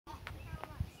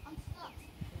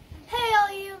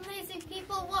amazing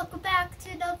people, welcome back to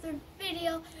another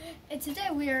video. And today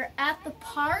we are at the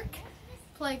park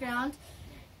playground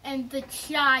and the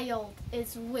child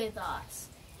is with us.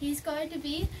 He's going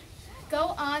to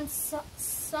go on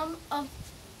some of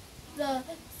the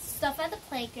stuff at the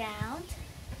playground.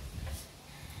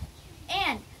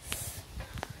 And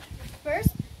first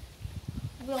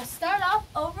we'll start off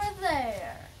over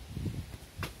there.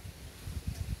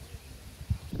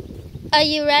 Are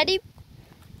you ready?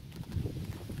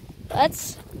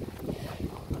 Let's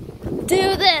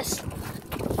do this.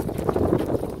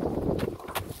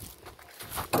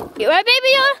 You ready,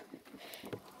 baby?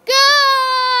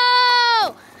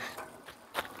 Go!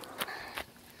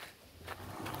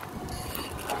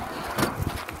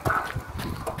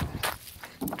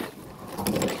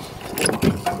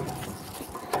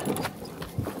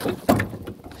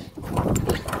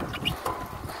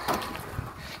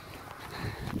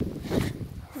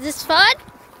 Is this fun?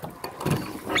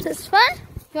 Is this fun?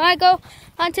 You want to go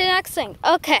on to the next thing?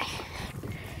 Okay.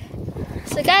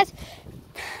 So guys,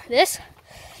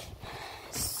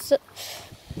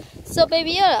 so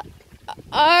Baby Yoda,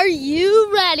 are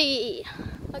you ready?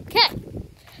 Okay.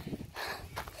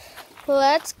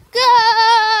 Let's go!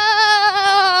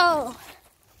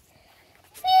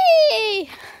 Whee!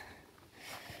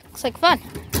 Looks like fun.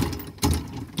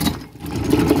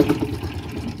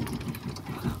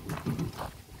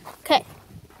 Okay.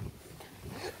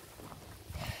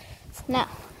 So now,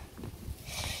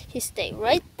 you stay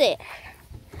right there.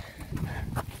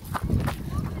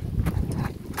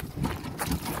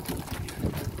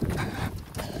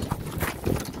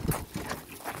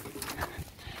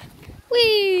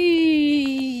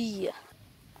 Whee!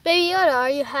 Baby Yoda, are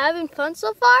you having fun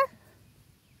so far?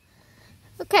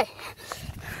 Okay.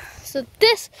 So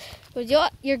this is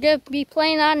what you're going to be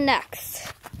playing on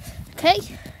next. Okay?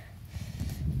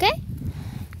 Okay?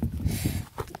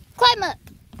 Climb up.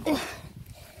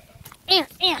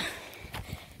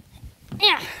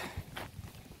 Yeah.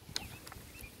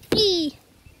 Wee.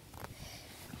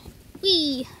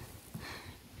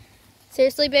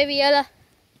 Seriously, Baby Yoda?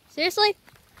 Seriously?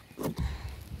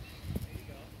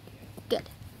 Good.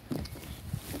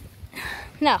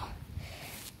 Now,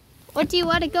 what do you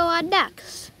want to go on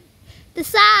next?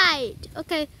 Decide.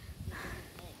 Okay.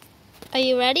 Are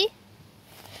you ready?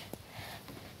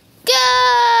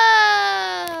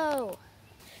 Go!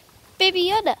 Baby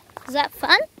Yoda, is that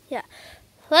fun? Yeah.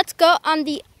 Let's go on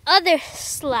the other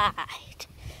slide.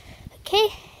 Okay?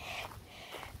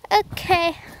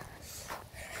 Okay.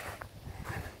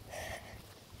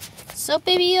 So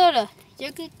Baby Yoda,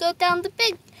 you're going to go down the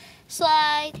big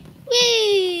slide.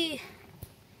 Whee!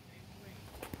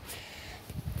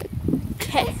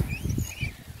 Okay.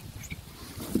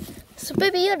 So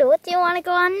Baby Yoda, what do you want to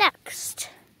go on next?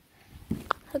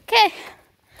 Okay.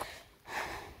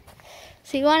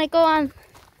 So you want to go on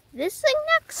this thing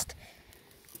next?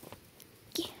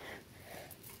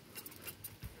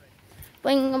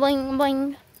 Boing, boing,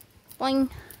 boing, boing.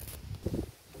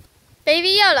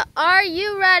 Baby Yoda, are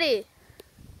you ready?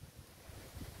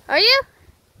 Are you?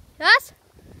 Yes?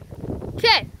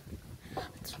 Okay.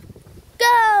 Let's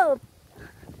go!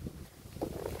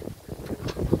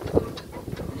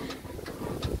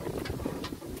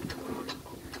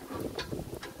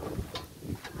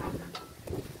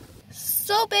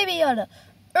 So Baby Yoda,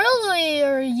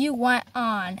 earlier you went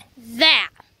on that,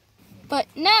 but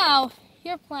now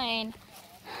you're playing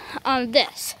on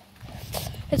this.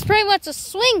 It's pretty much a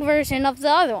swing version of the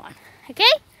other one, okay?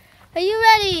 Are you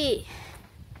ready?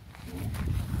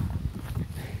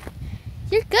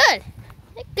 You're good.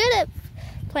 You're good at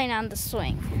playing on the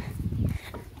swing.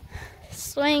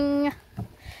 Swing,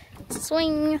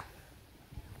 swing,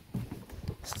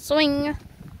 swing.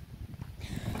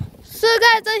 So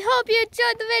guys, I hope you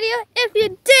enjoyed the video. If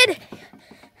you did,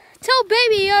 tell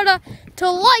Baby Yoda to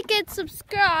like and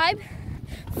subscribe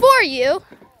for you.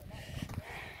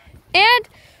 And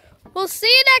we'll see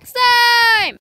you next time.